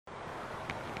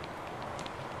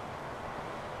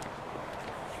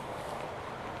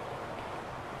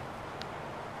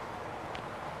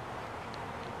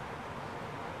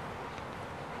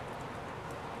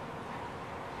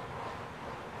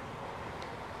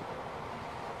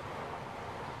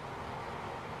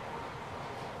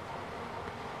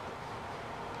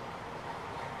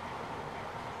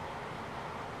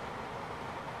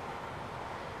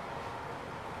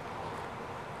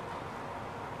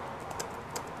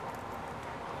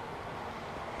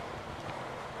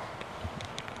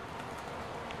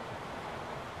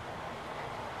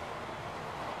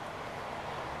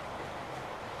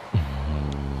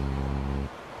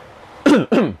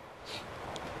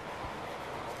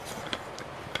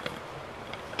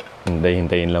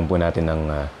Hintayin lang po natin ng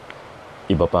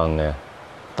iba pang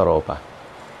tropa.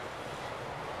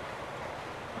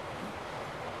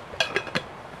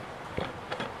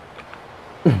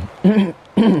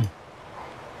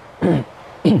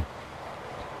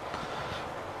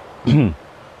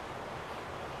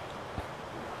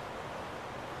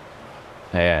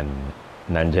 Ayan,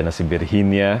 nandyan na si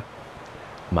Virginia.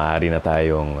 Maaari na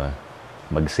tayong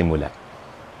magsimula.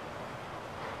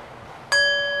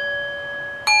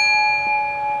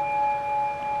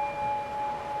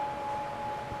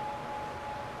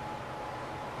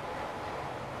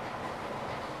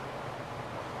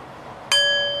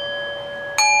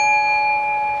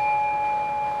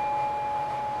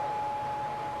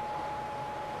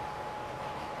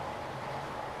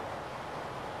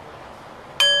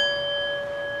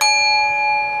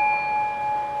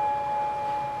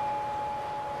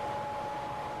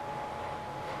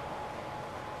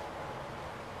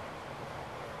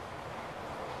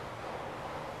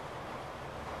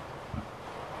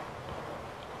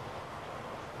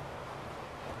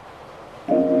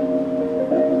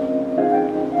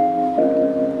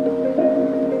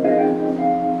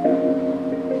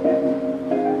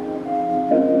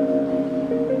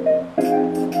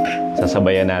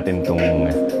 Sasabayan natin tong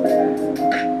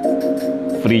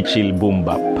Free Chill Boom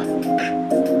Bap.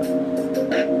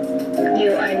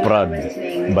 Prod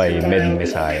by Med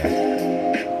Messiah.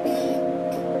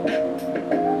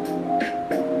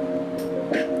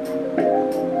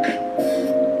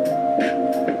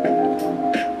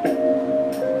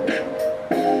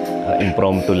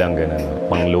 Impromptu lang ganun,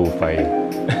 pang lo-fi.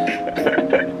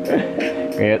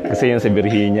 Kasi yan si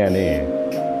Virginia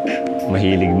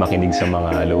mahilig makinig sa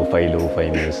mga lo-fi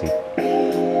music.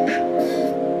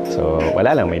 So,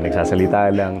 wala lang, may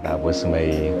nagsasalita lang, tapos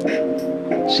may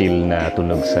chill na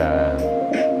tunog sa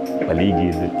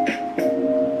paligid.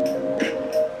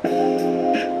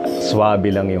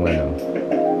 Swabe lang yung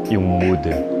mood.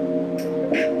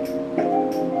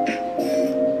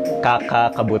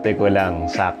 Kakakabuti ko lang,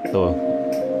 sakto.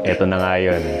 Eto na nga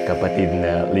yun, kapatid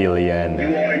na Lilian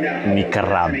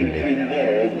Nicarable.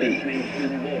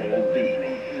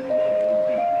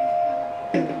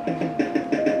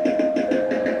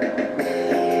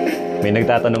 May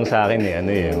nagtatanong sa akin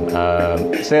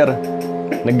Sir,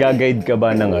 nagga-guide ka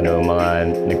ba ng mga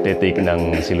nagte-take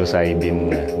ng psilocybin,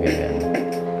 ganyan?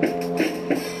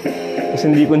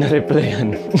 Kasi hindi ko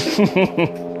na-replyan.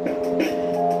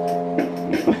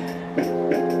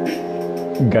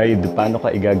 Guide, paano ka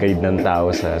i-guide ng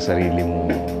tao sa sarili mong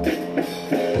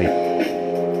trip?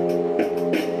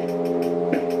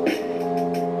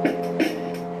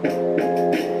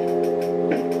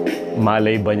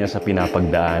 Malay ba niya sa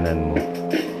pinapagdaanan mo?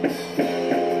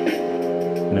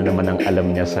 Ano naman ang alam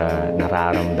niya sa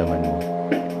nararamdaman mo?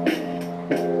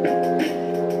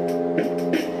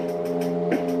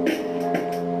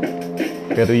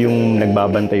 Pero yung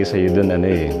nagbabantay sa'yo dun,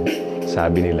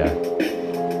 sabi nila,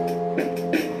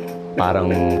 parang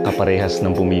kaparehas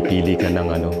ng pumipili ka ng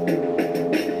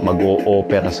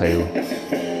mag-o-opera sa'yo.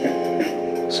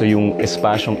 So yung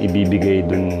espasyong ibibigay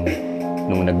dun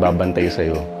nung nagbabantay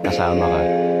sa'yo, kasama ka,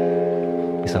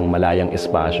 isang malayang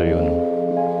espasyo yun.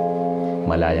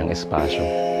 Malayang espasyo.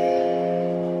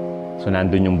 So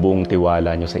nandun yung buong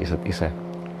tiwala nyo sa isa't isa.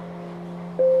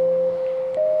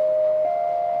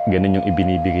 Ganun yung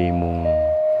ibinibigay mong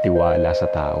tiwala sa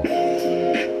tao.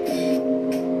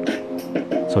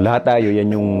 So lahat tayo,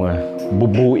 yan yung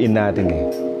bubuin natin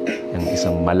yung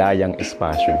isang malayang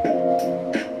espasyo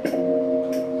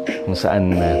kung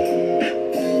saan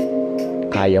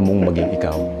kaya mong maging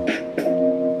ikaw,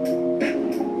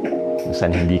 kung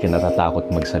saan hindi ka natatakot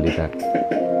magsalita,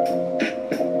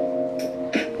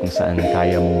 kung saan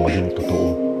kaya mong maging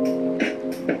totoo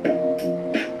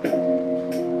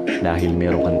dahil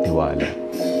meron kang tiwala.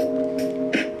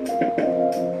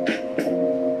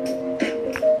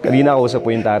 Kanina kausap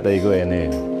ko yung tatay ko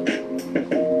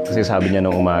kasi sabi niya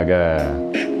nung umaga,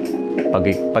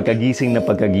 pagkagising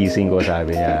ko,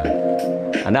 sabi niya,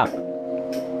 anak,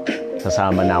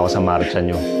 sasama na ako sa marcha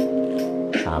nyo.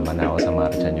 Sama na ako sa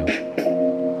marcha nyo.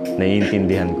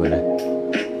 Naiintindihan ko na.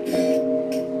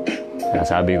 Kaya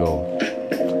sabi ko,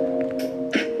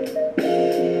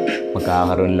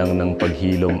 magkakaroon lang ng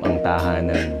paghilom ang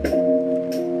tahanan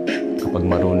kapag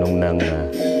marunong nang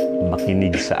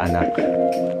makinig sa anak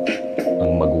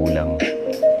ang magulang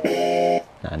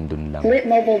na andun lang. Lit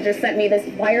Mobile just sent me this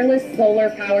wireless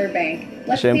solar power bank.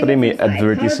 Siyempre may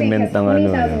advertisement ng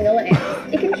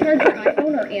It can charge your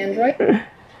iPhone or Android.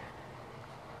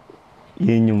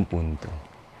 Yun yung punto.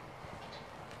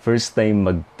 First time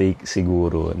mag-take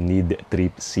siguro, need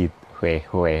trip seat, hwe,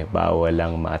 hwe. Bawal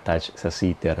lang ma-attach sa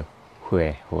seater,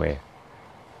 hwe, hwe.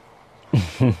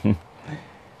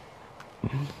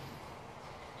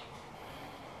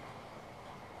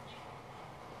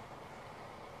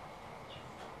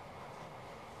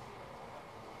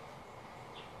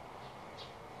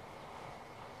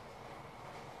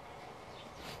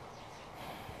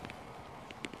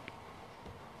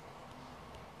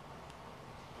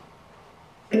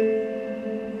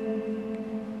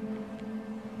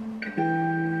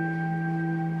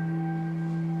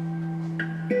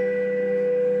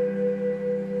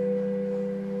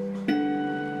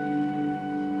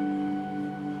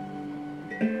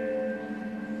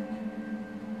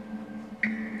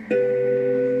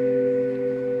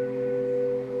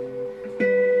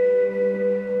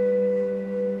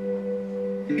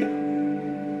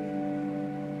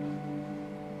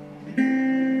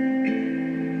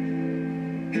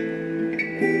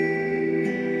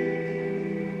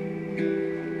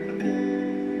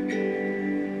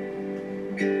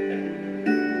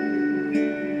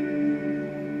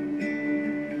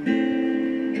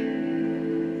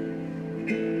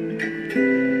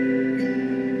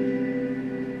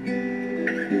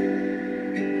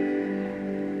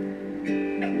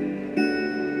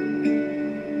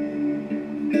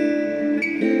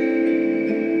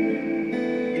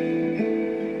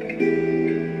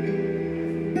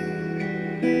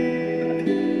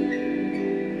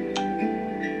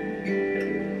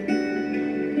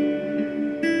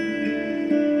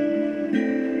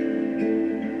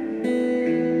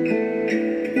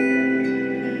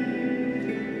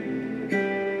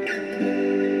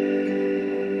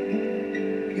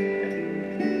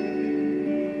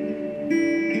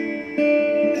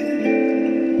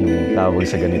 Yung tawag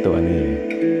sa ganito, ano eh,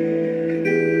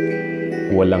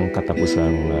 walang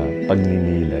katapusang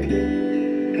pagninilay.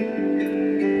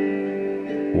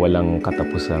 Walang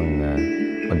katapusang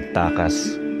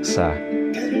pagtakas sa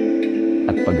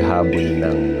at paghabol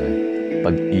ng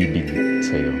pag-ibig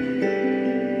sa'yo.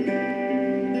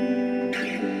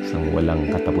 Isang walang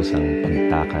katapusang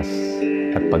pagtakas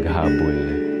at paghabol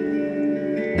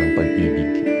ng pag-ibig.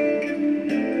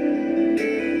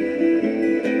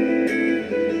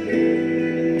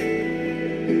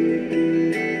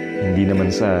 Hindi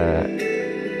naman sa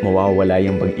mawawala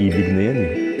yung pag-ibig na yan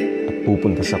eh, at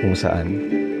pupunta sa kung saan.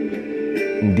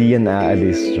 Hindi yan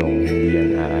aalis, Chong. Hindi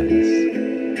yan aalis.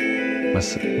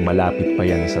 Mas malapit pa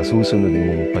yan sa susunod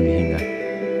mong paghinga.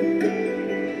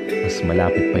 Mas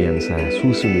malapit pa yan sa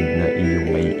susunod na iyong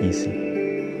maiisip.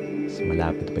 Mas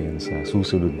malapit pa yan sa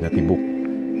susunod na tibok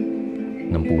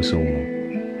ng puso mo.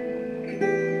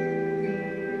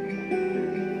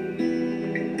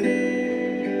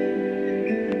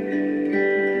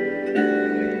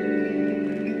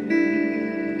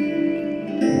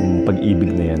 Yung pag-ibig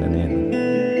na yan, ano yan?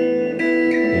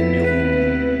 Yan yung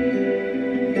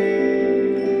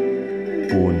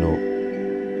puno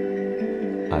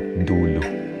at dulo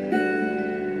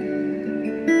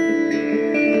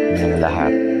ng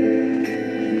lahat.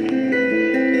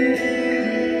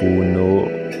 Puno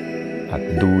at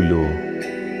dulo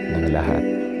ng lahat.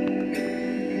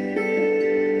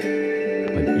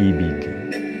 Pag-ibig,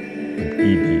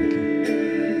 pag-ibig,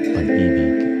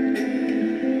 pag-ibig.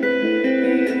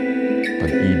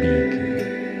 Pag-ibig,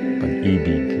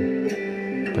 pag-ibig,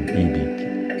 pag-ibig.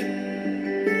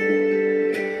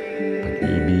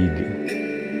 Pag-ibig,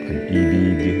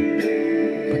 pag-ibig,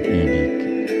 pag-ibig.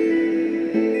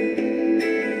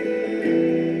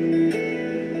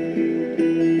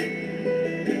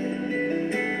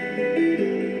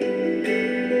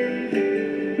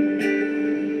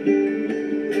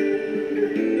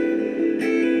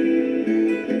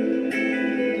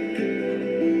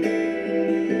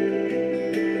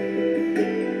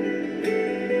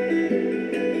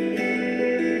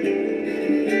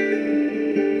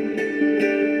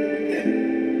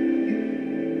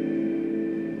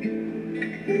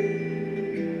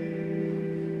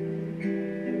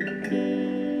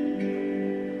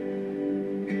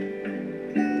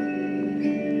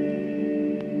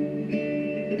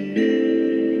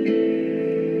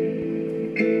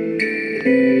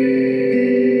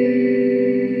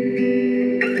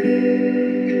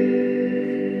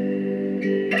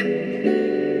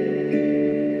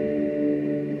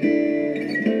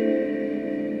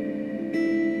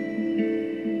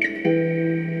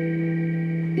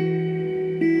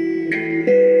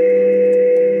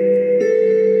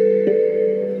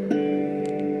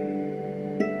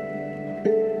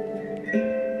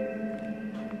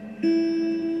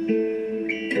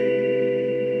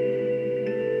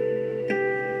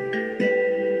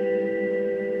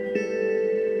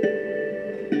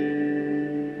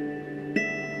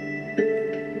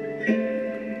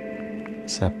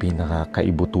 sa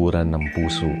pinakakaibuturan ng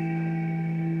puso.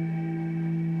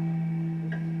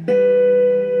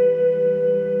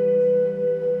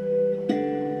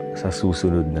 Sa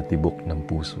susunod na tibok ng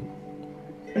puso.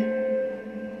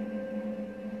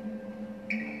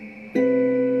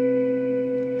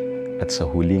 At sa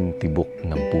huling tibok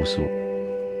ng puso.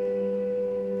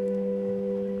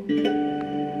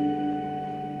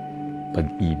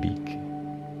 Pag-ibig,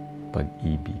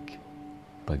 pag-ibig,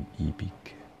 pag-ibig.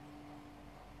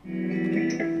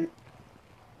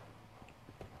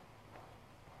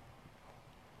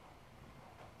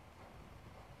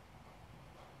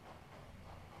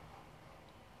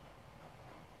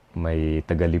 May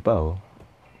Tagalipa, oh.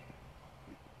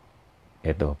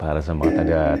 Ito, para sa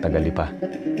mga Tagalipa.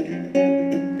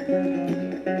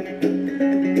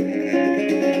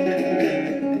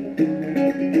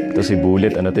 Ito si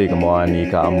Bullet, ano to, kamukha ni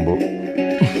Kaambo.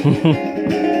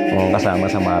 Mukhang kasama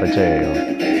sa marcha, eh. Oh.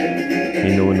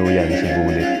 Ninuno yan si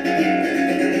Bullet.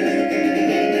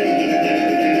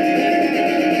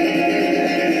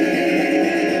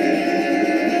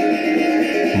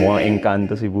 Mukhang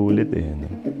engkanto si Bullet, eh.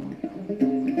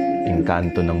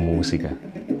 Engkanto ng musika.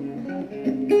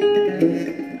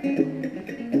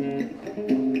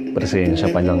 Presensya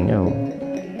pa lang niya, oh.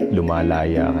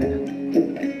 Lumalaya ka na.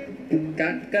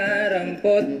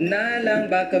 Kakarampot na lang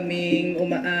ba kaming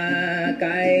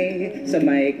umaakay sa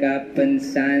may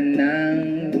kapansan ng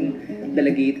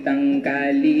dalagitang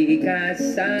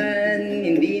kalikasan?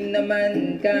 Hindi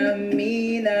naman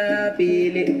kami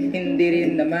napili, hindi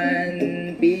rin naman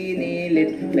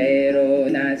pinilit, pero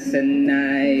nasan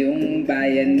na yung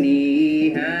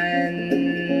bayanihan?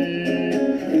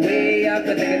 Way up,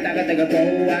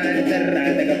 taga-taga-taga-pawan,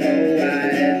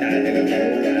 taga-taga-pawan, taga-taga-pawan.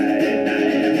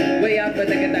 Way up,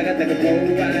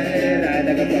 taga-taga-taga-pawan,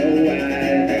 taga-taga-pawan.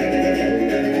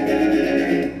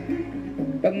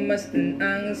 Pagmasdan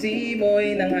ang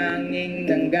simoy ng hangin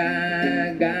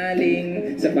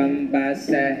nanggagaling sa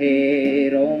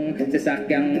pampasaherong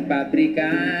sasakyang pabrika,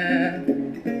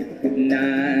 na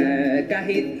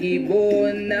kahit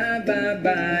ibon na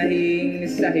babahing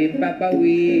sa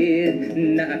hipapawid,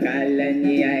 na akala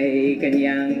niya'y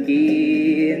kanyang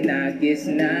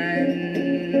kinakisnan.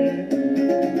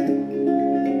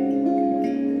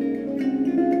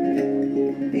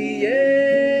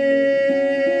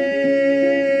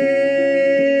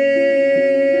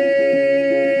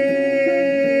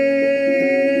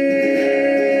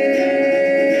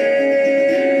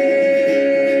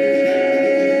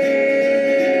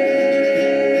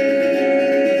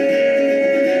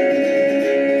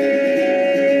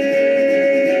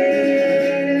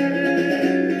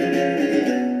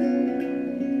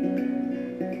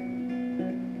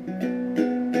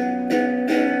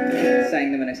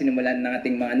 Sinimulan ng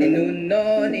ating mga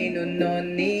ninuno, ninuno,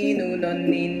 ninuno,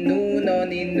 ninuno, ninuno,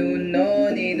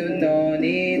 ninuno, ninuno,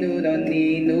 ninuno,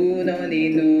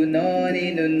 ninuno,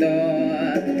 ninuno,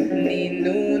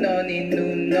 ninuno,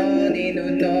 ninuno,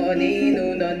 ninuno,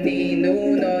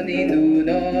 ninuno,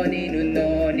 ninuno,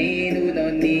 ninuno,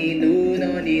 ninuno,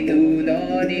 ninuno,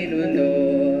 ninuno, ninuno.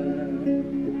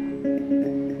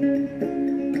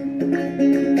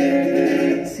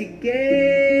 Sige,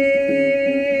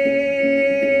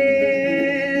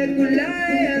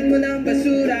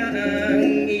 basura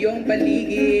ang iyong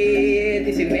paligid,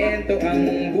 isimento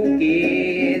ang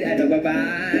bukid, ano ba ba?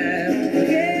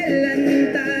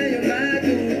 Kailan tayo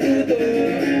matututo?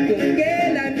 Kung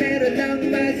kailan meron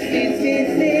ng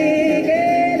masisisi,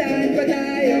 kailan pa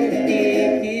tayo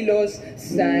kikilos?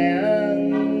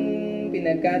 Sayang,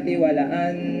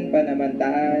 pinagkatiwalaan pa naman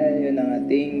tayo ng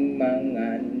ating mga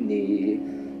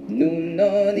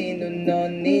Nuno,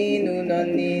 ninuno, ninuno, ninuno,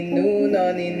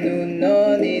 ninuno,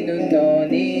 ninuno, ninuno,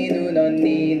 ninuno, ninuno,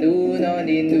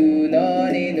 ninuno,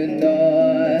 ninuno, ninuno,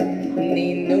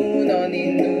 ninuno,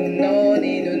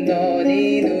 ninuno, ninuno,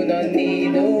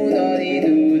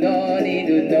 ninuno,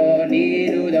 ninuno,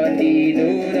 ninuno,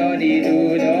 ninuno,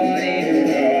 ninuno.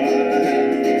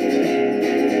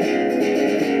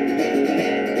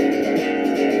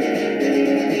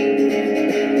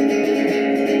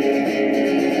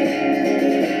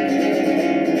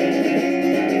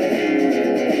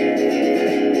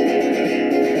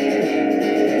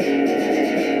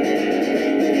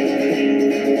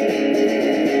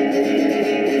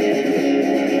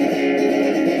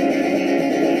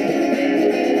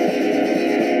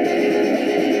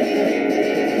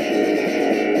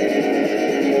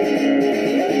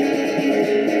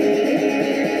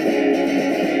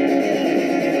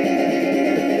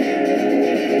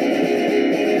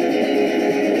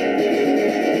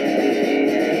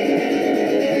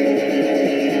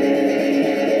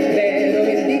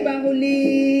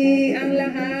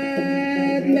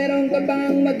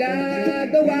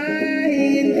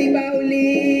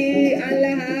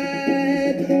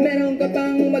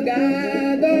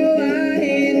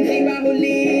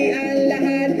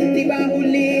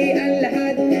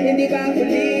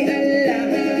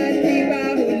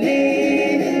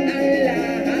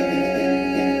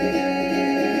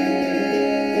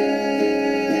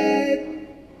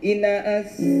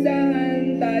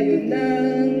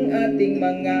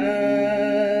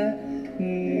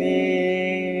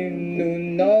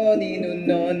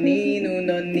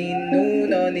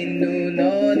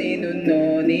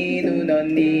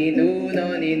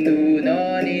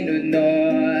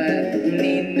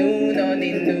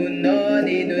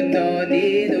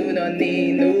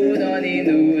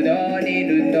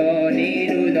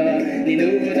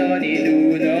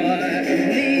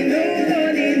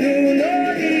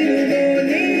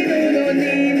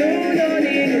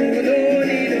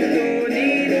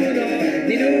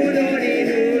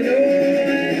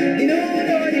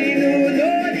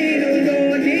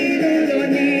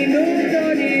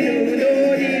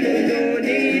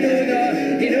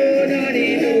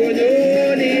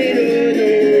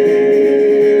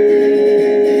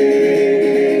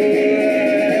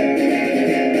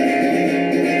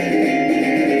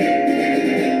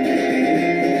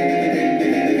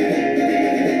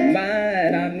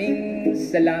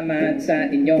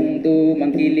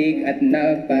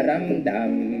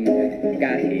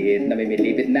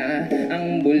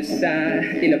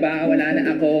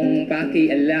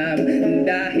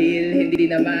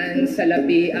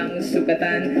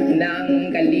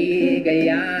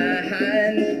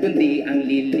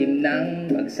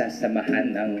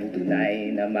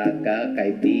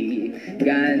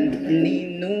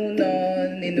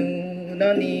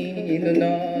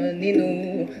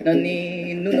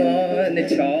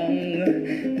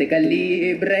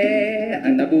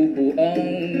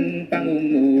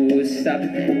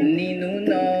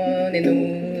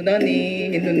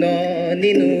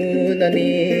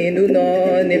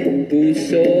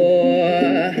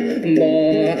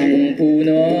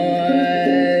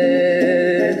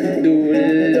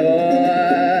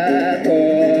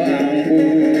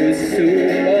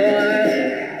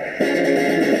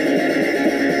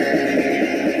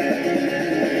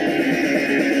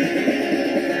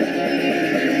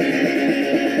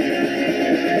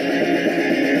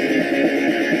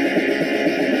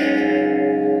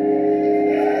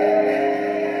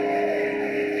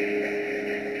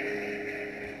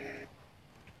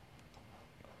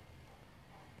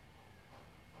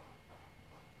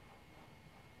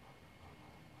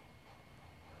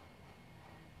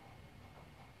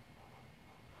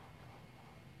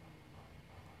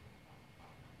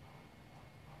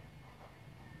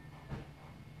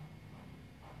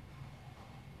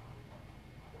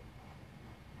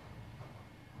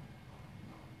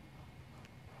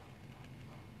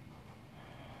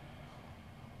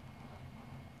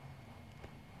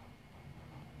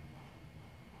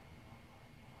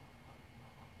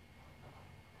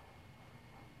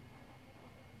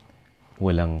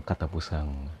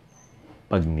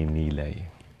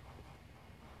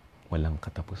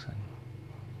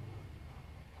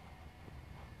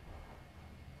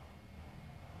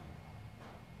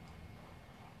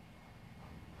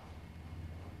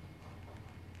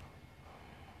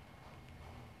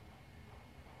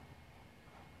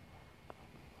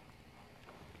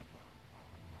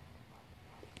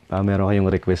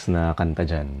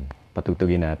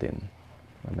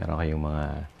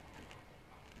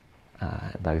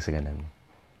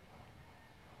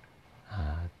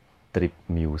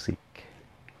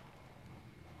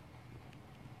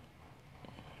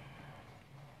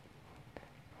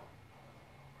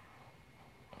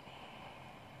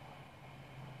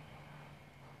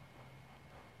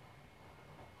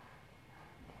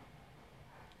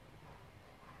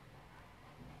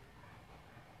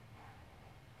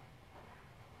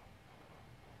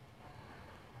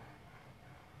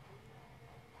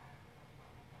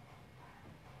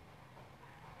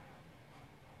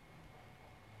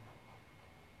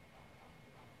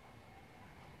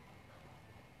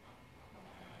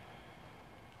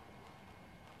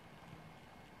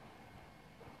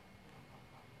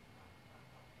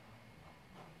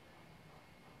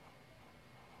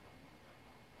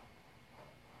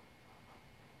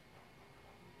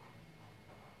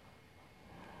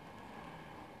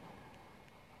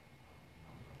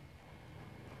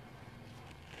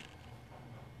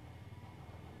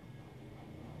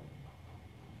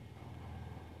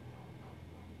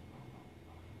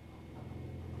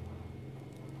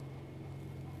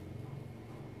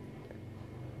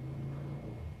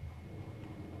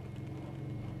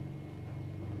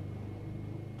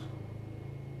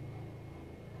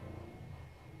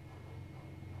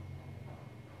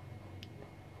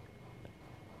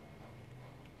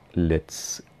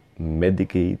 let's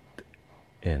medicate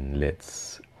and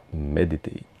let's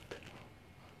meditate.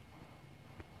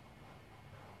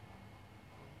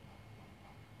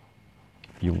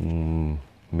 Yung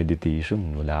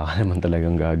meditation, wala ka naman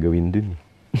talagang gagawin dun.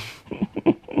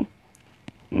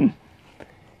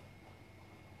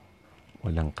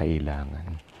 Walang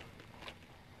kailangan.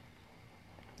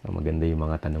 Maganda yung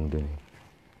mga tanong dun.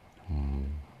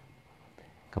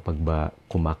 Kapag ba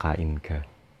kumakain ka,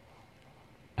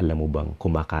 alam mo bang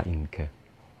kumakain ka?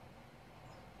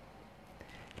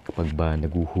 Kapag ba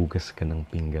naguhugas ka ng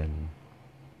pinggan,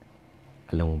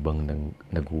 alam mo bang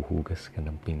naguhugas ka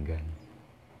ng pinggan?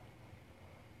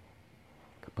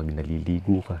 Kapag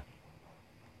naliligo ka,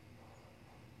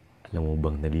 alam mo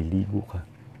bang naliligo ka?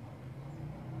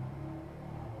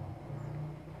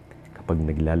 Kapag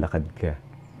naglalakad ka,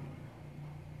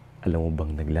 alam mo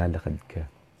bang naglalakad ka?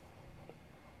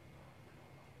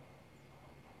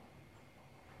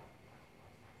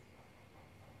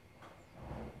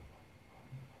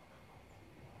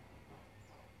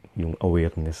 Yung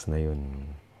awareness na yun,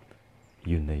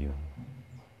 yun na yun.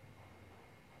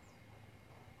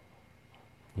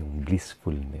 Yung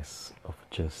blissfulness of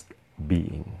just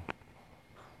being.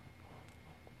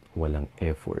 Walang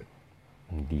effort,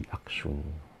 hindi action,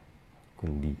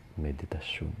 kundi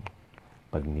meditasyon,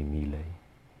 pagninilay.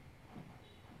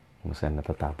 Kung saan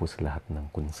natatapos lahat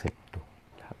ng konsepto,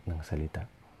 lahat ng salita.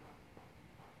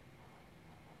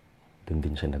 Doon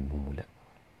din siya nagmumula.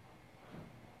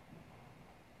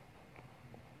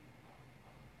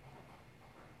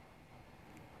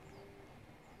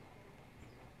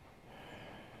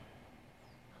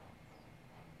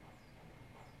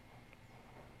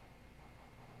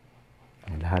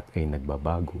 Lahat ay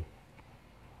nagbabago.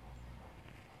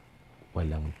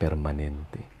 Walang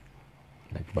permanente.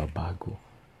 Nagbabago.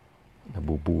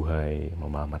 Nabubuhay,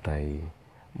 mamamatay.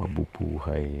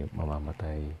 Mabubuhay,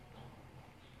 mamamatay.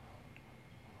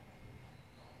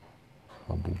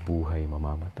 Mabubuhay,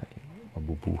 mamamatay.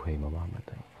 Mabubuhay,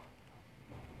 mamamatay.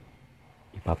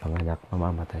 Ipapanganak,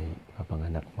 mamamatay.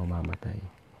 Ipapanganak, mamamatay.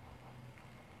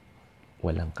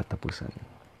 Walang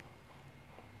katapusan.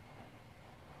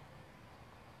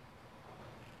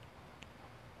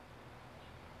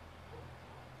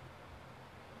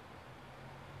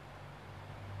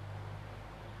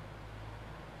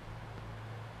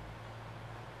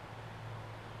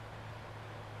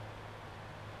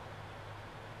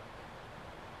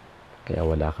 Kaya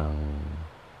wala kang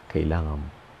kailangang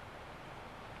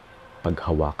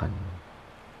paghawakan,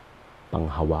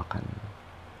 panghawakan.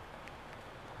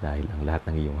 Dahil ang lahat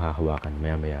ng iyong hahawakan,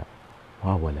 maya-maya,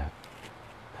 mawawala.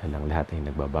 Dahil ang lahat ay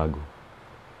nagbabago.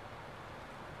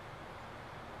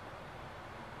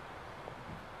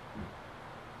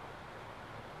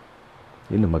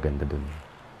 Yun ang maganda dun.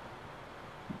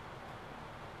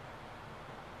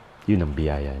 Yun ang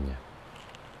biyaya niya.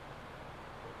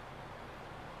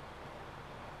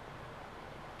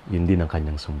 Yun din ang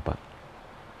kanyang sumpa.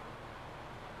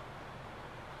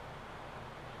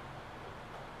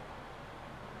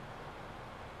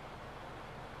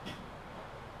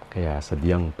 Kaya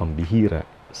sadyang pambihira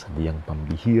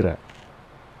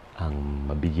ang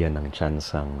mabigyan ng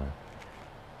tsansang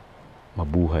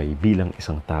mabuhay bilang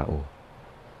isang tao.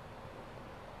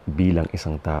 Bilang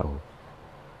isang tao.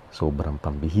 Sobrang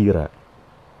pambihira.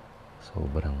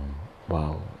 Sobrang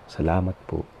wow. Salamat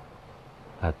po.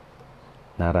 At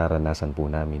nararanasan po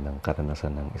namin ang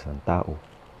karanasan ng isang tao.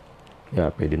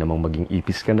 Kaya pwede namang maging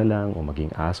ipis ka na lang o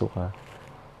maging aso ka.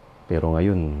 Pero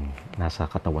ngayon, nasa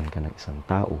katawan ka ng isang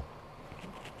tao.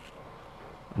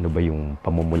 Ano ba yung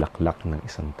pamumulaklak ng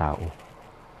isang tao?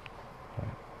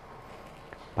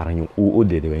 Parang yung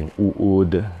uod di ba? Yung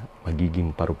uod,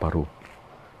 magiging paru-paro.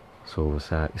 So,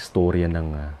 sa istorya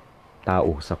ng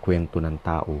tao, sa kwento ng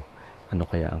tao, ano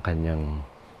kaya ang kanyang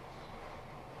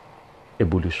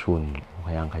evolusyon, o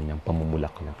kaya ang kanyang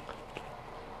pamumulaklak?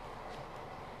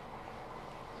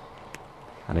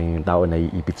 Ano yung tao na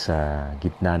iipit sa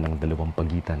gitna ng dalawang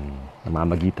pagitan,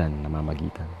 namamagitan,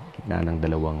 gitna ng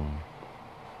dalawang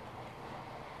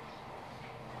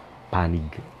panig,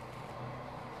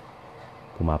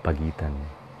 pumapagitna,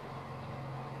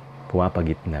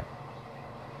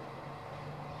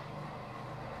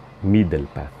 middle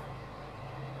path.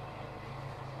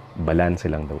 Balanse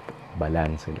lang daw po,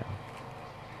 balanse lang.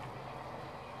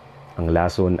 Ang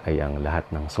lason ay ang lahat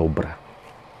ng sobra.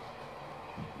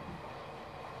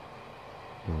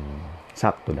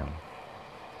 Sakto lang.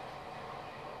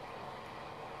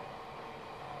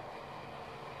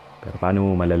 Pero paano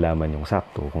mo malalaman yung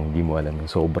sakto kung di mo alam yung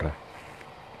sobra?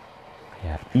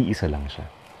 Kaya iisa lang siya.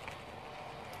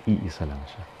 Iisa lang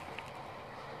siya.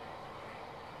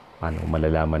 Paano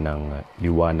malalaman ng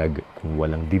liwanag kung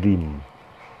walang dilim,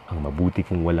 ang mabuti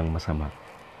kung walang masama?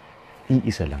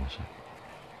 Iisa lang siya.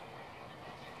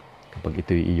 Kapag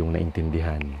ito'y iyong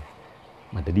naintindihan,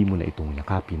 madali mo na itong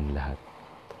yakapin lahat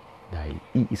dahil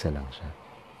iisa lang siya.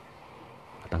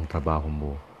 At ang trabaho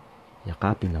mo,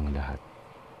 yakapin ang lahat,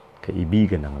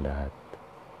 kaibigan ang lahat.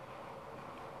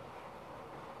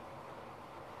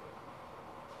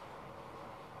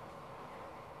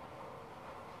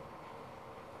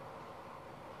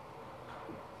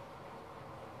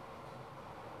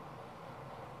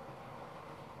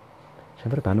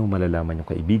 Siyempre, paano malalaman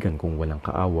yung kaibigan kung walang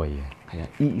kaaway? Kaya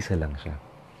iisa lang siya.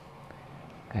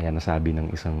 Kaya nasabi ng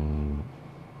isang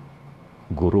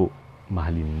guro,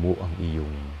 mahalin mo ang iyong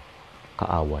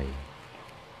kaaway.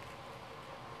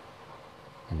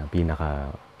 Yan ang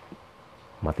pinaka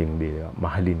matindi.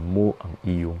 Mahalin mo ang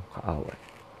iyong kaaway.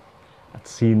 At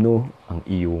sino ang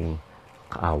iyong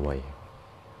kaaway?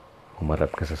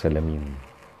 Humarap ka sa salamin,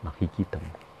 makikita mo.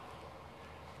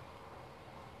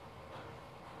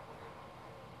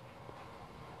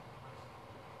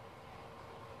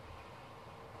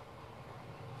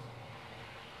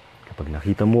 Kapag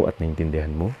nakita mo at naintindihan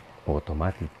mo,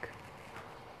 automatic.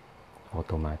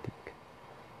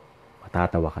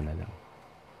 Matatawa ka na lang.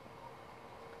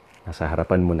 Nasa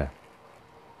harapan mo na.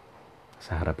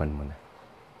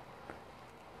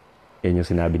 Yan yung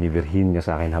sinabi ni Virginia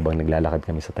sa akin habang naglalakad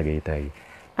kami sa Tagaytay.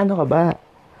 Ano ka ba?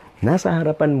 Nasa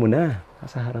harapan mo na.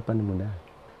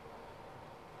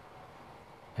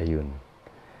 Ayun.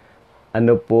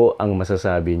 Ano po ang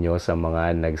masasabi nyo sa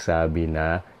mga nagsabi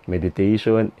na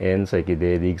meditation and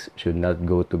psychedelics should not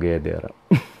go together?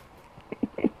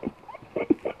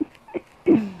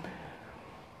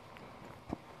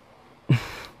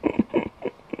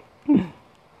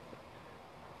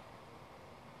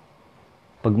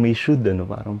 Pag may should,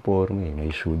 parang form eh.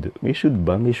 May should. May should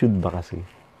ba? May should ba kasi?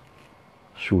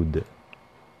 Should.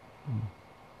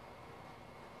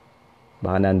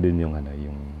 Baka nandun yung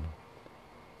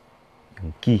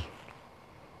key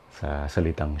sa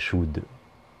salitang should.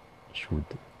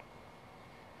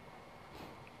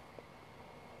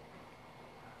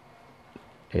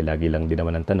 Lagi lang din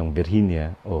naman ang tanong,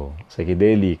 Virginia, o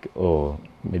psychedelic, o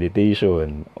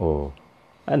meditation, o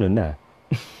ano na?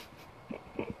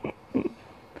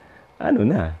 Ano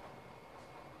na?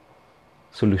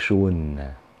 Solusyon.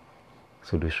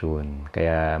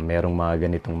 Kaya merong mga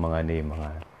ganitong mga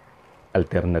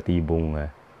alternatibong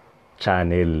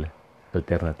channel,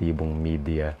 alternatibong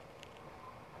media.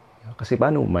 Kasi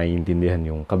paano maiintindihan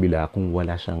yung kabila kung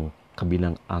wala siyang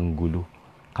kabilang anggulo,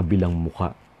 kabilang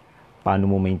muka? Paano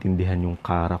mo maintindihan yung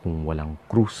kara kung walang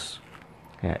krus?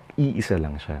 Kaya iisa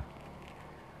lang siya.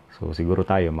 So siguro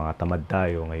tayo, mga tamad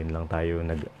tayo, ngayon lang tayo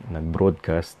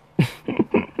nag-broadcast.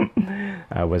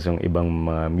 Was yung ibang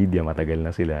mga media, matagal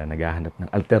na sila, naghahanap ng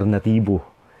alternatibo.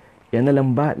 Yan na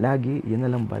lang ba lagi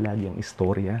ang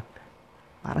istorya?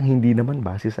 Parang hindi naman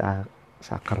base sa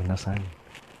karanasan.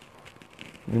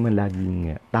 Hindi man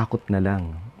laging takot na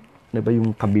lang. Ano ba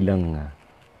yung kabilang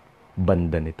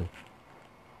banda nito?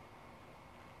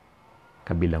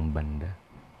 Kabilang banda.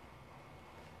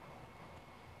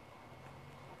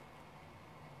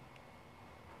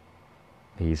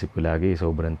 Naisip ko lagi,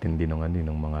 sobrang tindi ng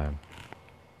mga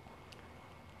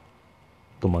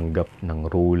tumanggap ng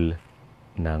role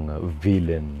ng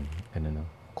villain,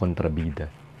 kontrabida.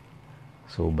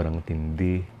 Sobrang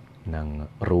tindi ng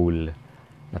role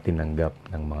na tinanggap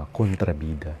ng mga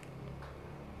kontrabida.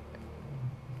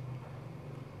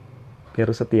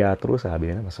 Pero sa teatro,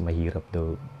 sabi nila, mas mahirap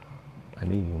daw.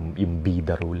 Yung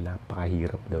bida role,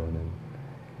 napakahirap daw.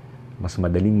 Mas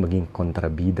madaling maging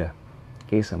kontrabida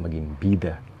kaysa maging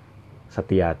bida sa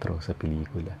teatro, sa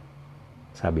pelikula.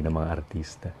 Sabi ng mga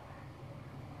artista.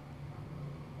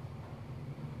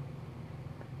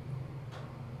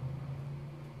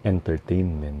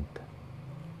 Entertainment.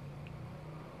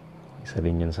 Isa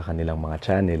rin yun sa kanilang mga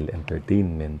channel,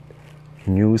 entertainment.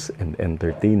 News and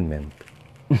entertainment.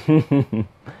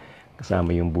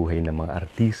 Kasama yung buhay ng mga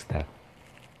artista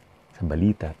sa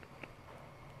balita.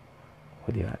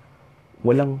 O diba?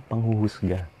 Walang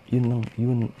panghuhusga.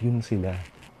 Yun sila.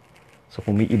 So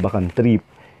kung may iba kang trip,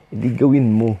 hindi gawin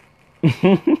mo.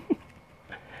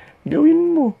 Gawin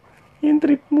mo. Yung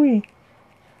trip mo eh.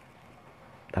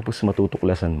 Tapos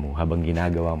matutuklasan mo habang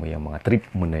ginagawa mo yung mga trip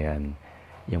mo na yan,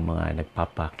 yung mga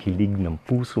nagpapakilig ng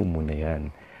puso mo na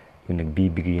yan, yung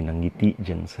nagbibigay ng ngiti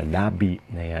dyan sa labi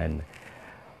na yan.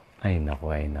 Ay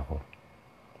nako.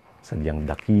 Sadyang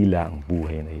dakila ang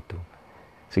buhay na ito.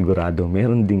 Sigurado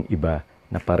meron ding iba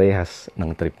na parehas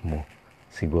ng trip mo.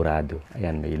 Sigurado.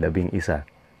 Ayan, may 11.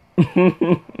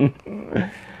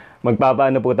 Magpapa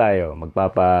ano po tayo?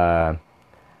 Magpapa...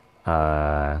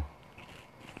 ah...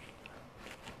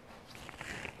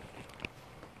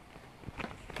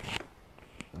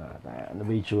 ano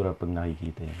ba yung tsura pag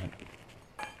nakikita yun?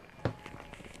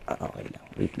 Okay lang.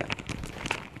 Wait lang.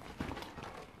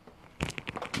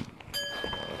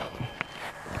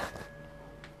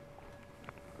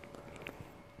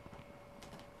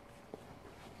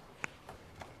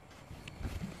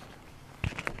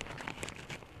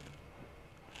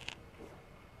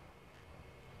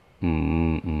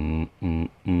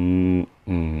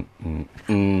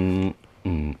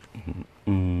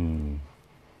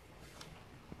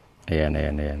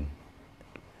 Ayan.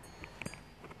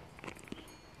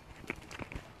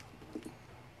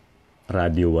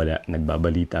 Radyo wala.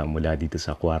 Nagbabalita mula dito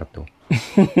sa kwarto.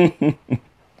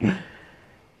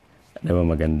 Ano ba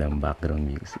magandang background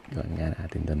music? Gawin nga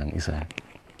natin to ng isa.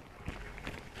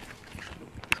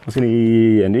 Kasi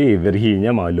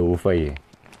Virginia, mga lo-fi eh.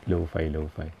 Lo-fi.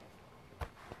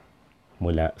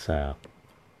 Mula sa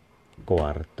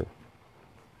kwarto.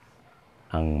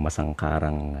 Ang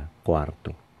masangkarang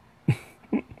kwarto.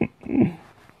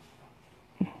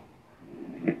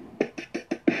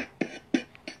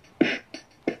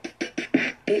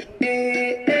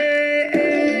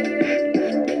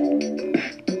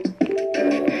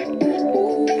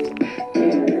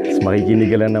 Makikinig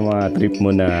ka lang ng mga trip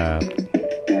mo na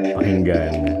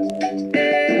pakinggan.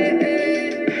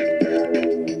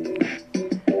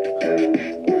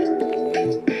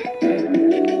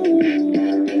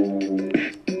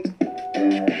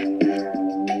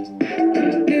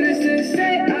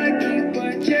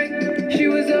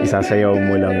 Isasayaw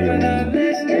mo lang yung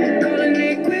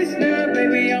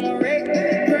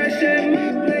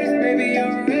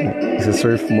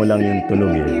isa-surf mo lang yung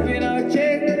tunog eh.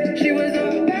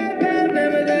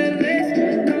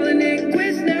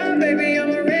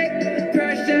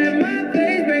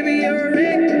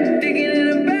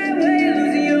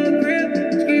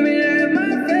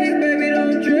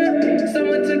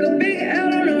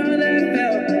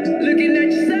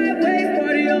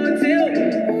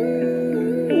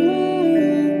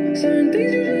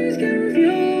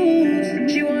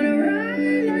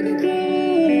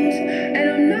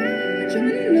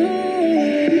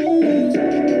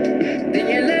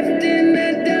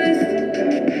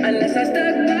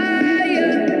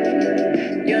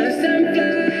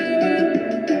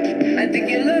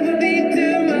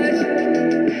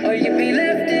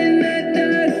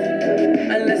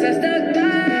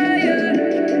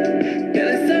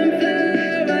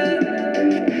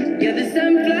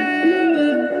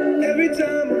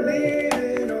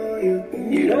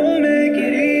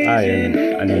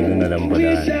 Anino na lang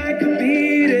pala.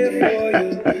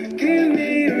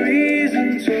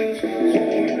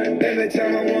 Every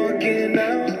time I'm walking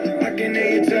out, I can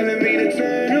hear you telling me to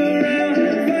turn around.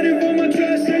 Fighting for my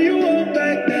trust and you won't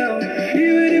back down.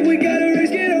 Even if we gotta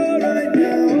risk it all right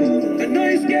now. I know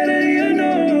you're scared and you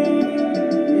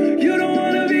know you don't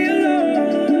wanna be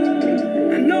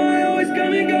alone. I know I always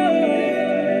come and go,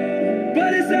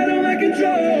 but it's out of my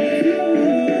control.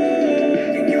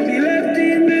 And you'll be left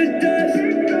in the dust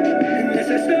unless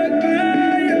I stuck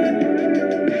by you.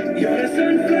 You're the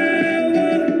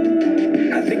sunflower.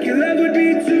 I think your love would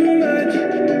be too much,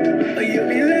 or you'll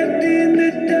be left in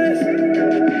the dust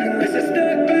unless I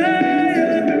stuck by you.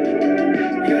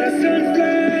 You're the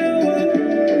sunflower.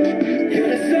 You're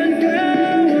the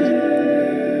sunflower.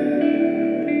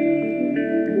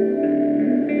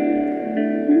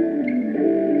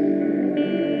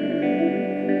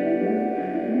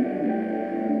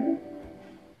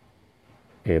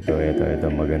 Ito.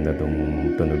 Maganda tong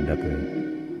tunog na to.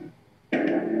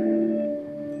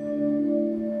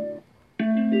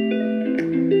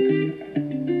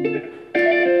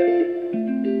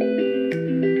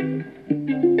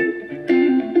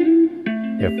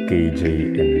 FKJ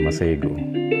and Masego.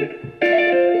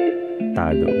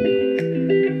 Tado.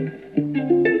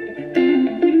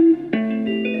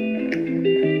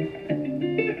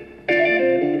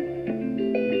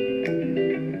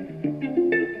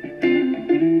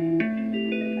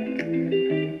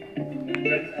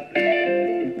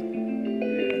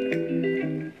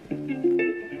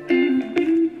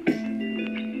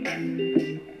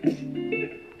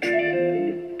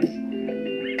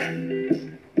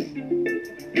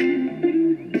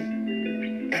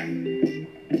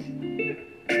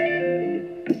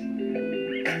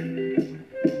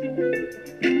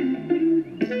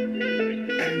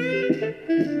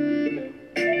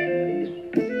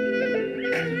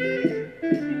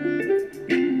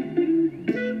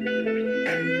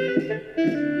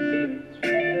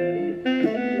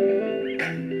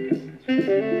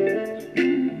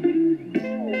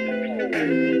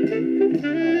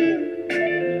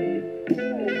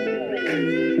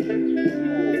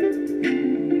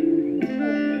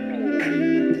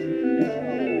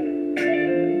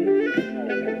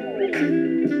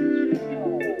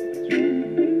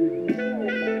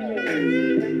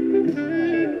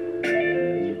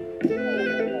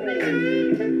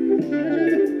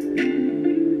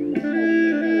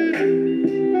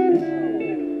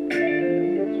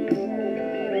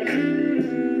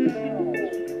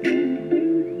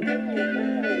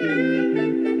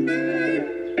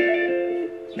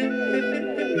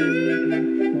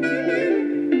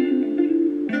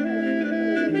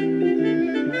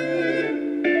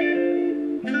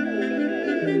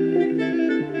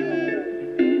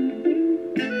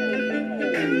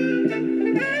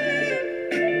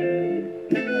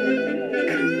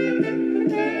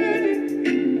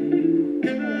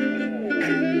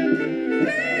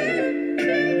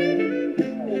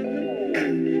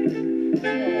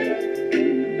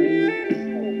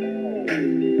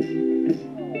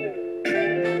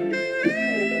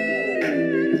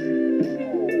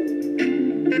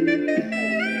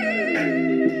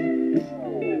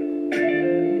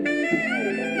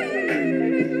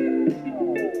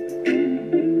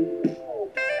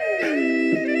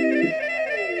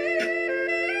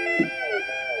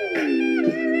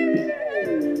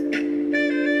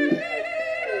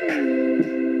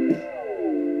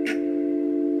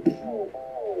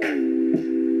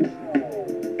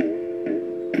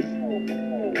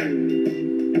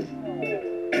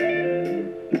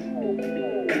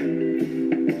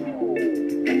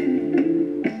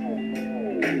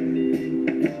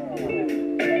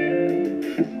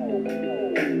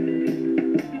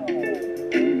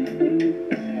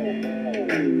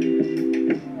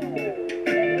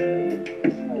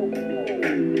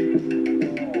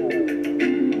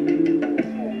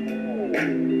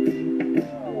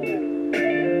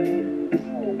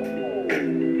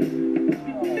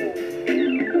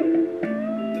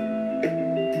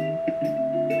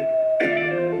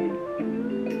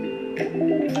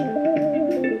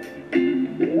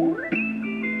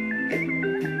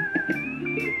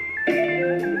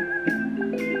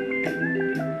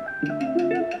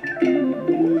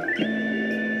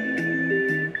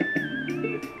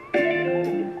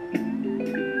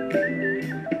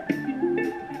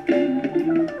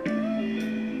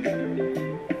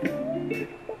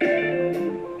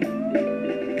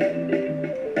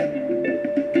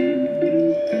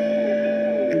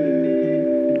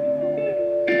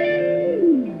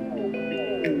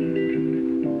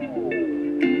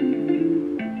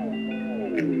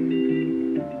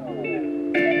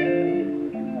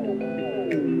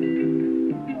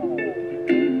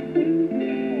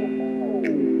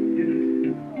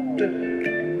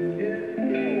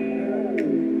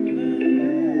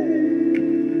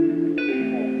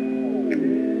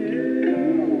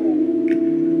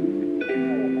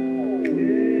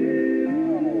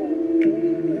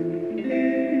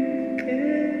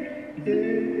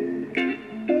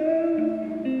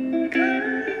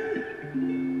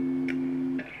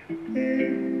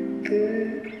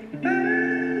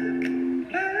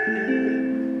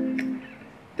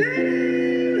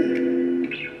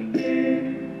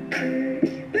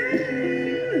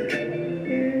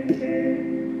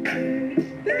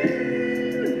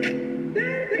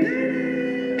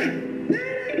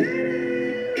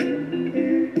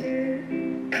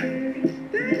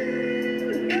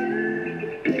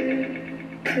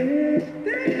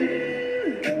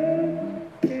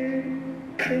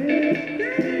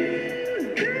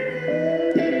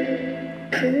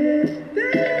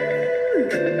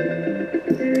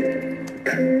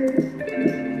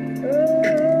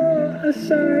 Oh, I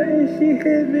saw her and she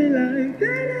hit me like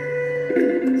that.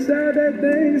 Saw that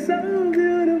thing so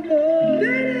beautiful.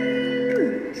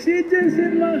 She just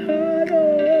hit my heart.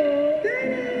 Oh,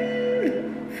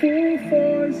 full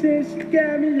force and she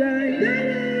got me like.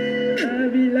 I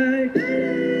be like,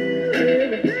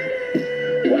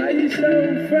 why you so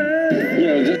fine? You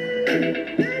know, just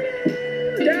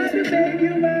Got to make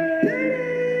you mine.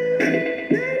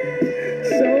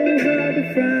 So hard to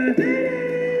find.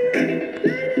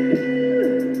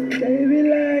 Baby,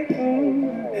 like, oh,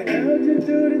 how'd you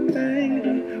do the thing?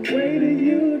 The way that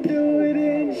you do it,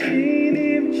 and she ain't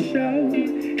even show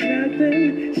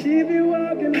nothing. She be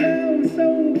walking around so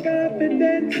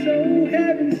confident, so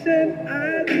heaven sent.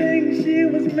 I think she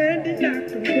was meant to knock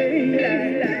the day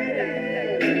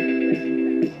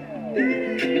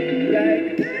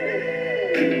like,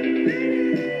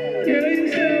 girl, you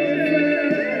so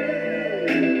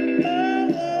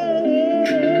fine.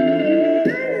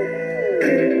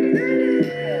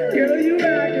 Girl, you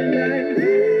rockin' like,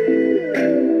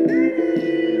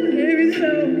 baby,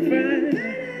 so fine.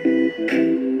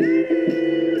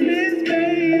 Miss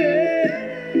Baby,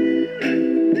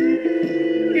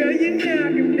 girl, you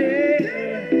knockin'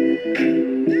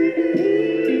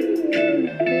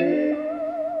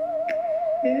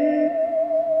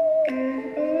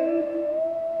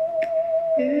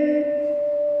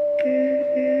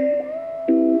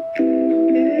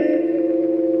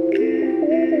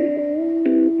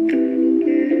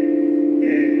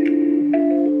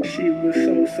 She was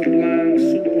so sublime,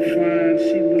 super fine.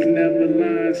 She was never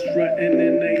lying, strutting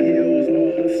in the heels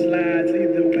or her slides.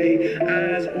 Either way,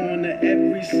 eyes on her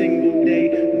every single day,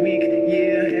 week,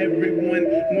 year. Everyone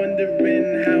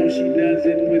wondering how she does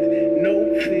it with no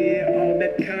fear. All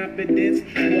that confidence,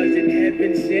 was it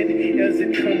heaven sent? Does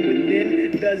it come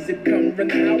within? Does it come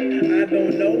run out? I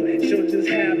don't know. She'll just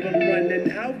have them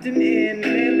running out and in.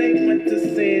 Man, they want to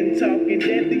sin, talking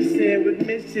deadly sin with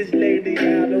Mrs. Lady. I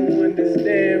don't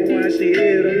understand why she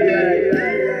hit them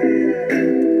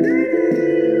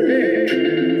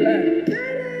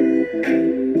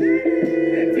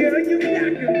girl, you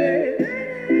knockin' me.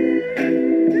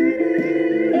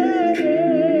 Oh,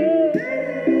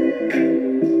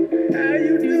 how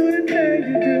you do the thing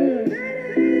you do?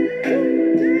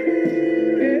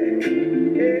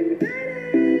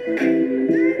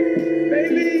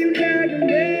 Baby, you knockin'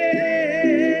 me.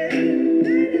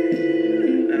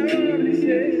 I already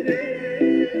said that.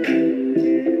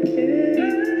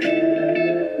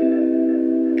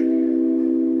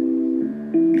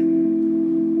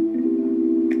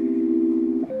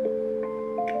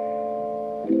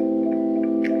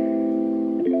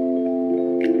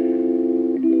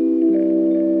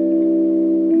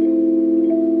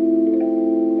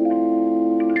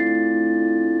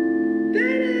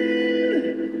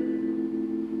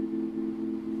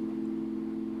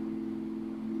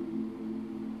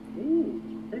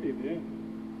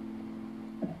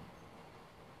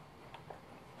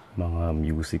 Mga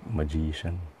music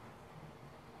magician.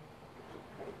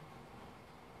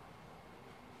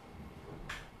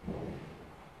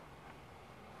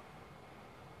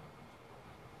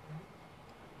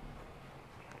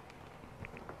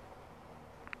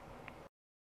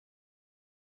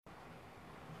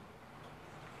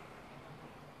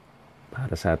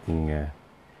 Para sa ating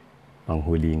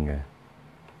panghuling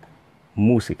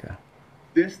musika.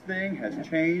 this thing has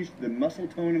changed the muscle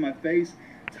tone in my face,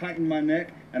 tightened my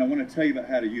neck, and I want to tell you about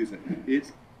how to use it.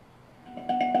 It's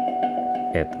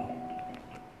Eto.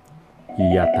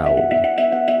 Yatao.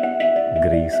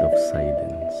 Grace of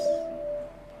Silence.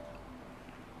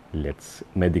 Let's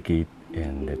medicate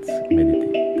and let's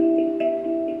meditate.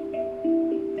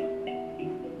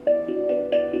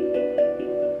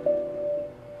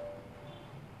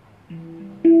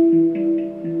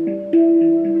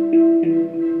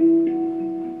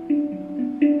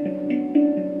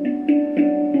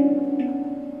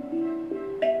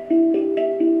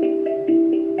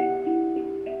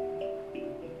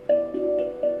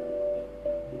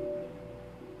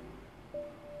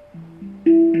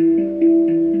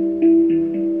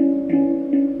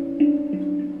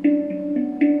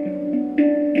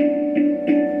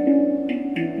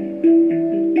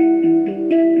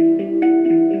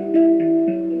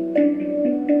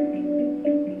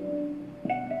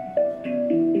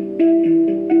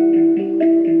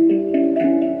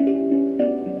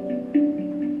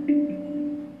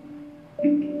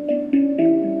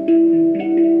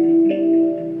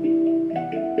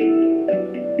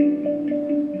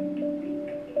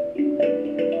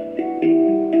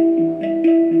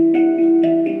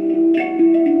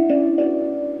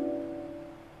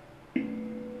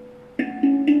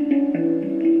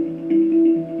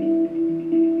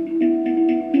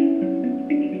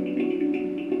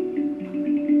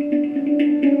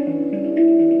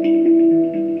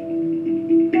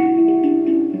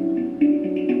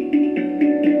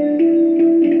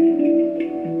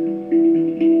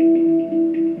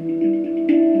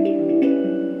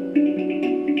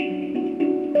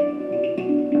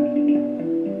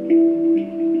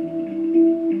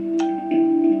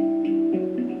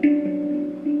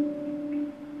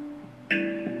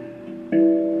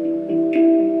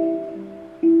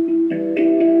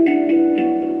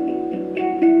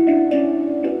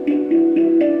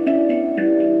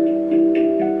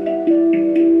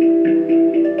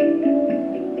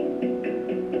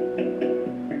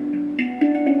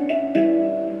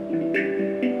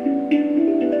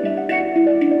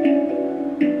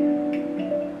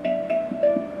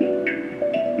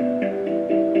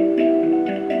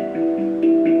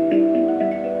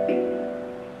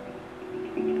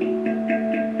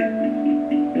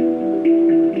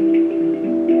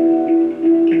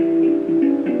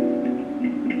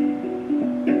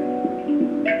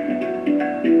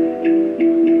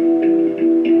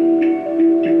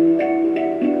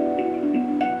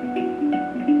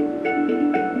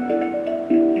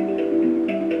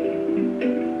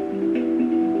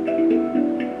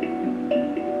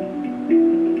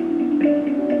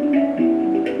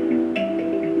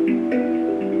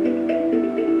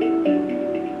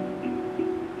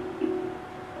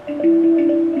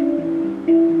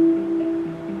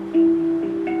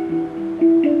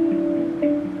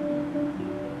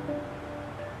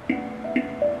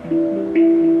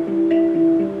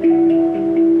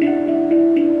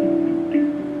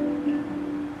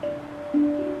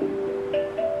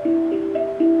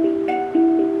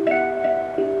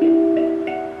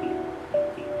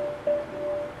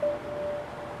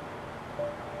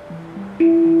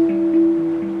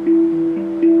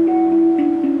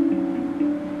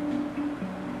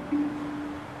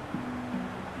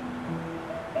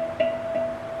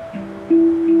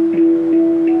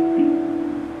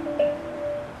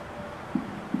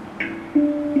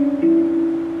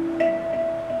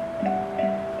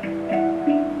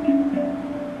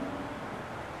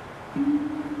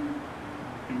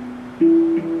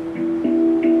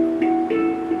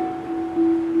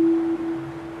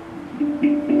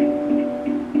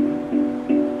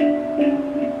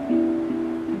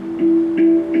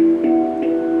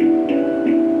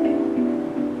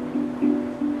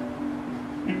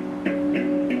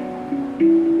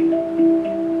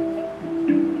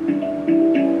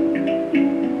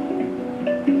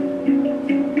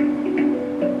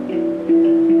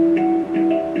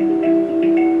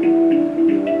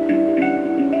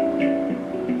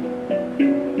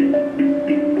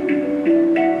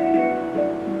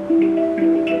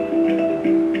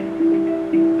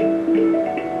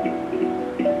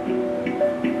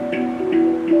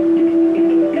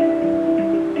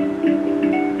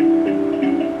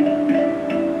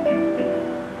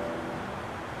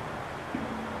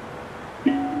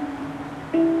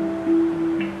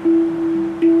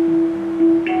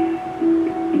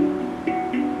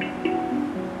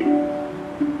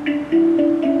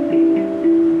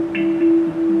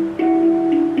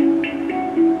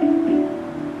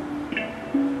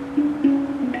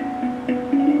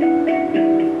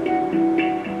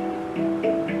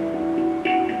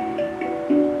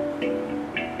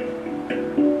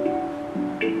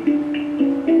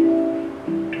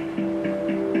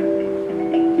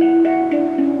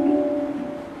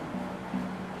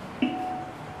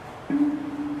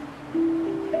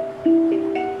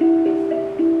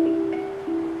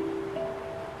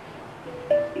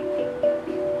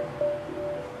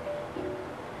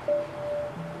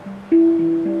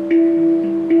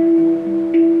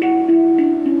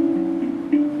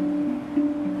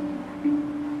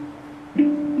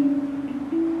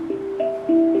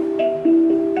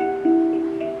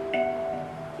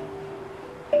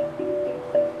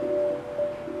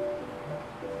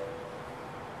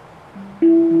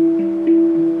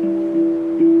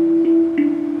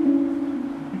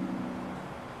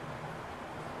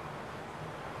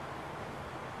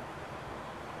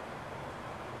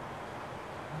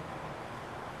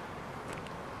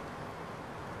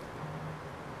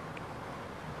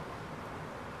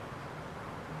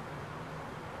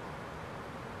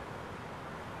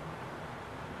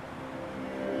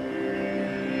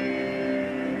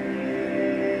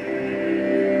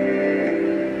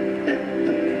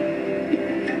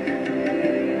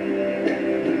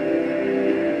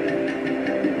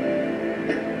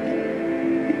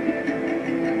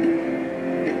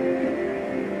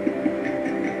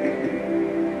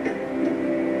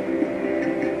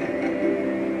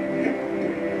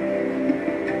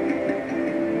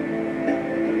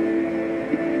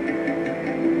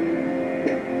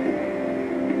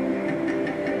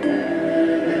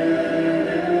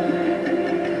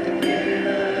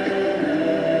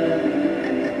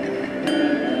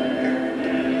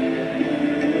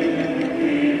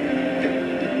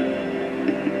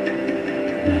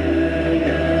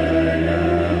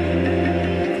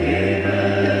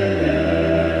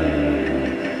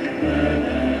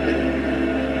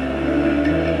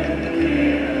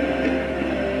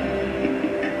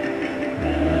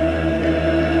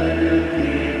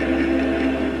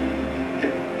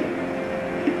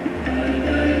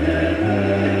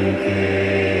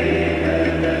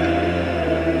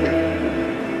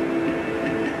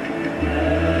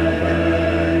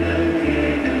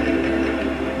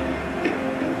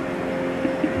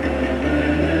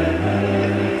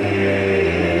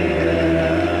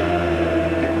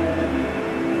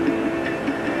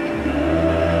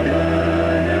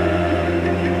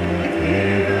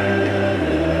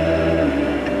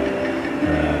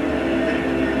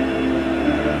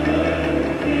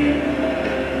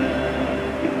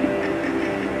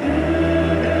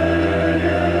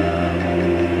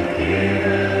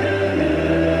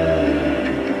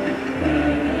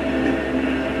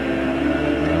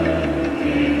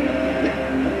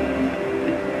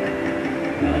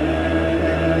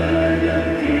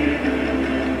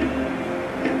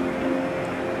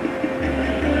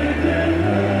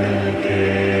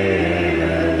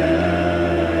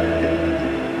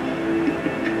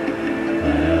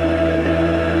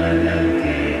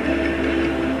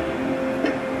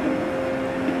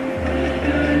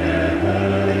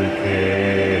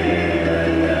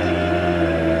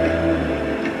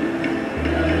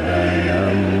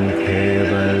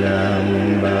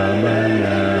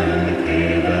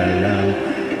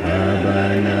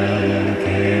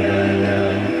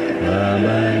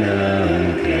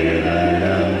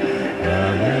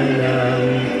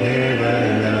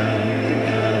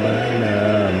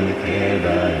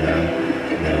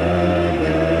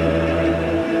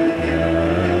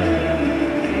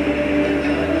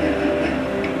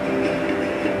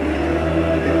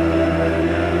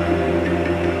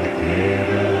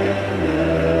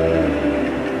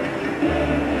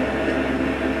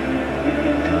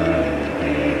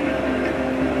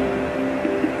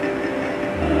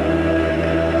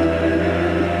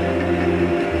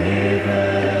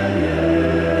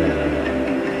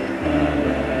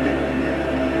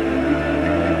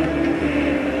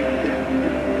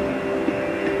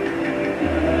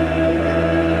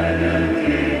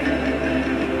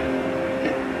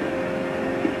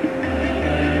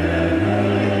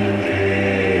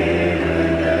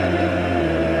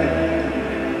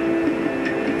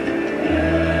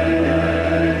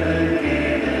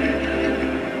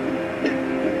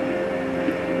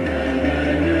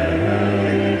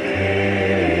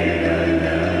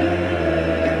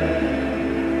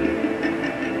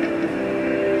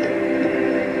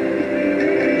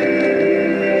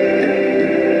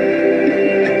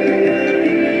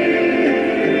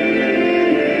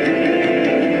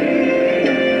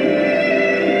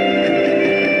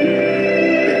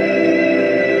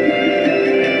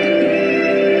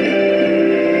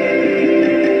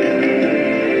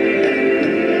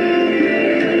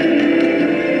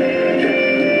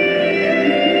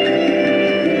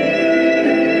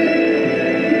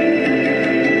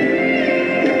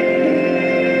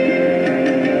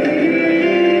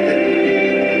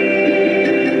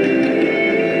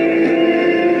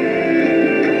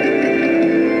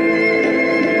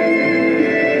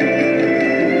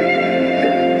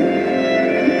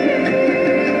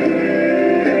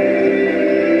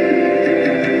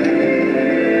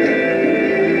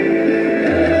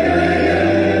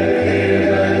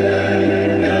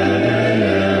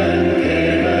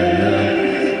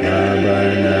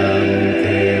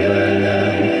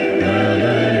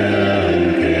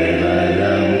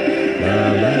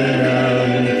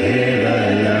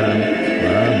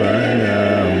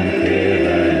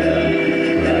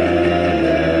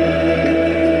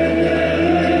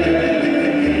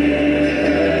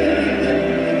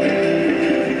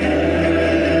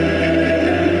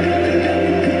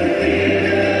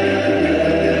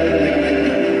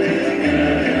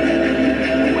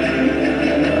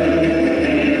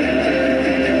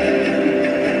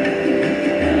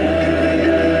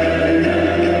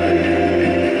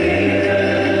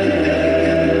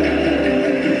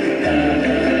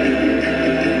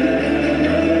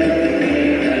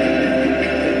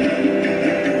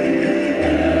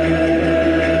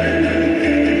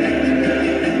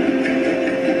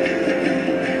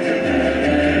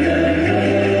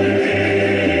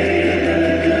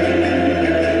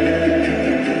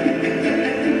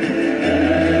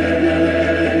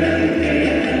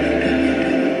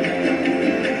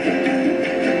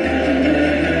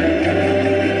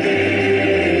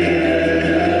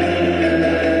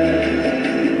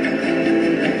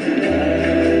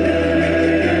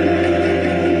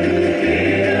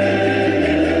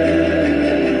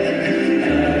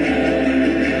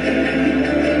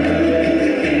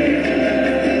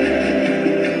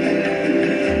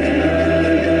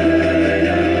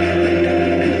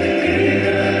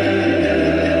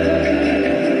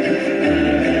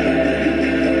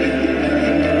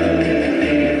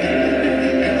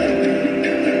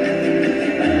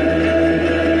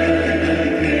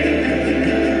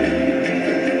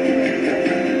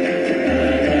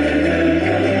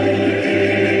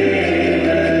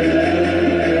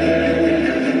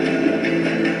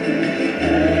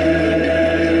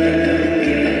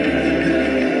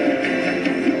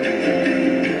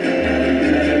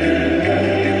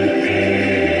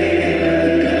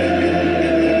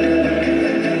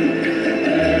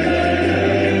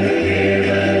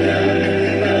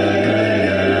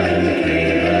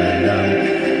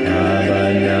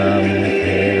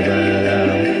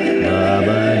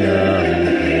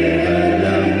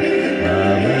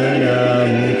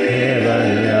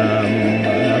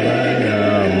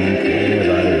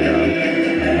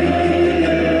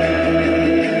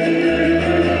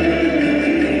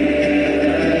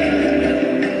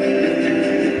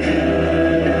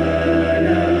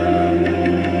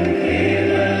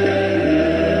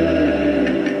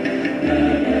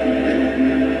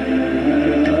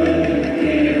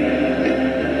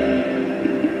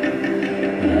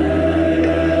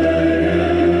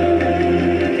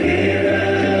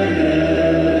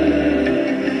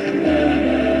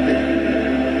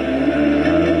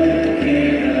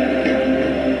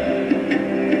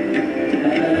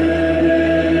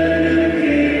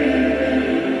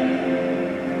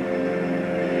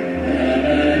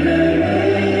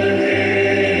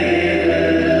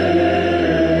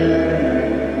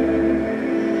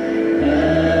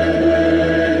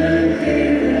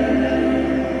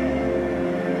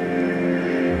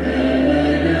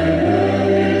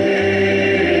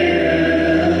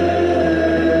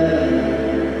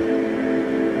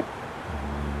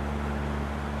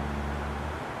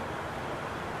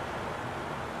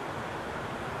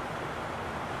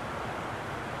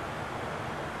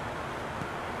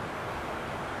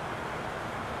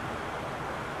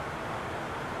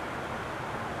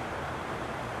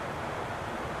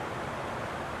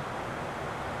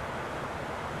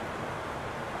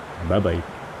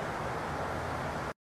 Bye-bye.